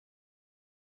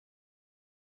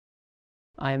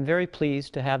I am very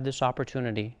pleased to have this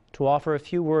opportunity to offer a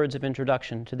few words of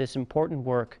introduction to this important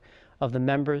work of the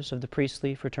members of the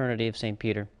priestly fraternity of St.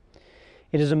 Peter.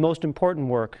 It is a most important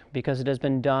work because it has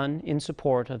been done in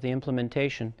support of the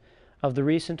implementation of the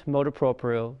recent motu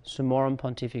proprio Summorum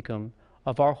Pontificum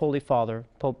of our Holy Father,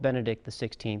 Pope Benedict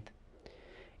XVI.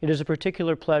 It is a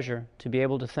particular pleasure to be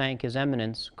able to thank His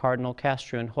Eminence, Cardinal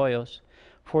Castrian Hoyos,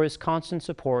 for his constant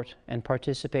support and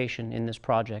participation in this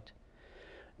project.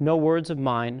 No words of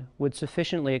mine would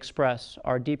sufficiently express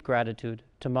our deep gratitude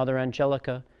to Mother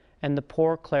Angelica and the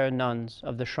Poor Clare nuns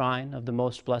of the Shrine of the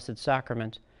Most Blessed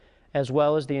Sacrament, as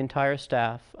well as the entire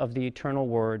staff of the Eternal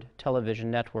Word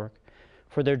television network,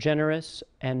 for their generous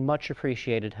and much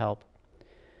appreciated help.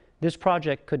 This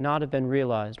project could not have been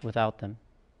realized without them.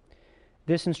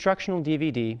 This instructional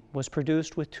DVD was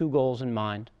produced with two goals in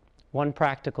mind, one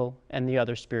practical and the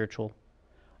other spiritual.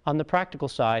 On the practical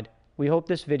side, we hope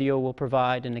this video will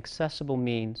provide an accessible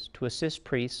means to assist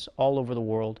priests all over the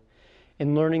world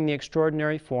in learning the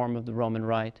extraordinary form of the Roman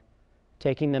Rite,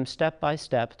 taking them step by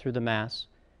step through the Mass,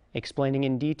 explaining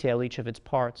in detail each of its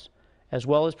parts, as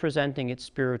well as presenting its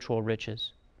spiritual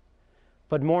riches.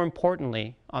 But more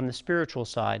importantly, on the spiritual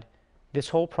side, this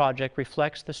whole project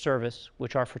reflects the service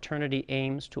which our fraternity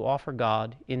aims to offer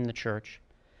God in the Church,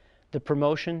 the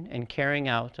promotion and carrying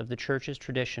out of the Church's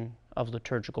tradition of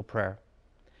liturgical prayer.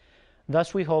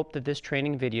 Thus, we hope that this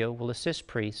training video will assist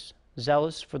priests,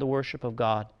 zealous for the worship of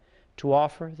God, to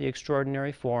offer the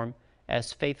extraordinary form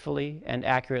as faithfully and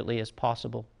accurately as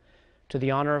possible, to the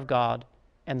honor of God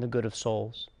and the good of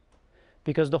souls.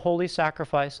 Because the holy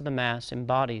sacrifice of the Mass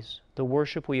embodies the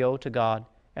worship we owe to God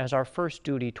as our first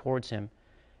duty towards Him,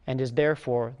 and is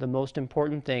therefore the most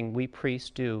important thing we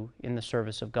priests do in the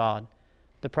service of God,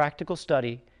 the practical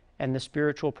study and the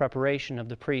spiritual preparation of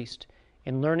the priest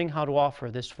in learning how to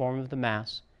offer this form of the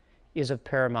Mass is of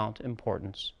paramount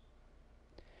importance.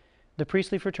 The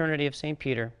priestly fraternity of St.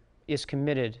 Peter is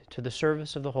committed to the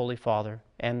service of the Holy Father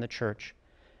and the Church,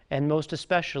 and most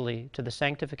especially to the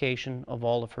sanctification of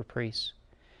all of her priests.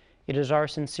 It is our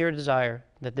sincere desire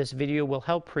that this video will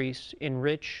help priests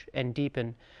enrich and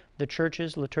deepen the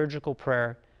Church's liturgical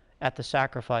prayer at the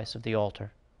sacrifice of the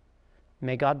altar.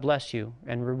 May God bless you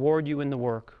and reward you in the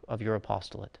work of your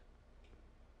apostolate.